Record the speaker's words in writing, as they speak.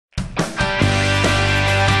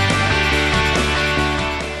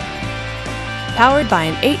powered by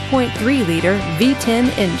an 8.3-liter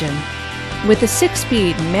V10 engine. With a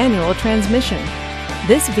 6-speed manual transmission,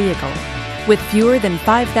 this vehicle, with fewer than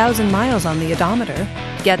 5,000 miles on the odometer,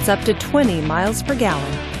 gets up to 20 miles per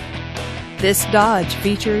gallon. This Dodge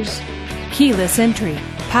features keyless entry,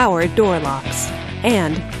 powered door locks,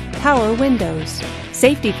 and power windows.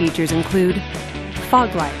 Safety features include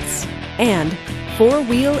fog lights and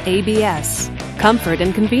 4-wheel ABS. Comfort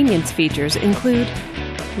and convenience features include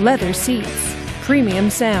leather seats, premium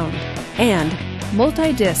sound, and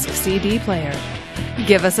multi-disc CD player.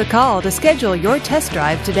 Give us a call to schedule your test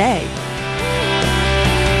drive today.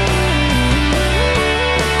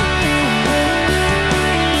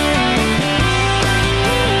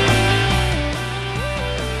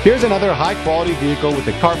 Here's another high-quality vehicle with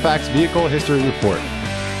the Carfax Vehicle History Report.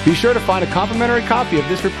 Be sure to find a complimentary copy of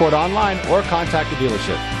this report online or contact the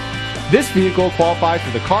dealership. This vehicle qualifies for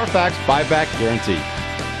the Carfax Buyback Guarantee.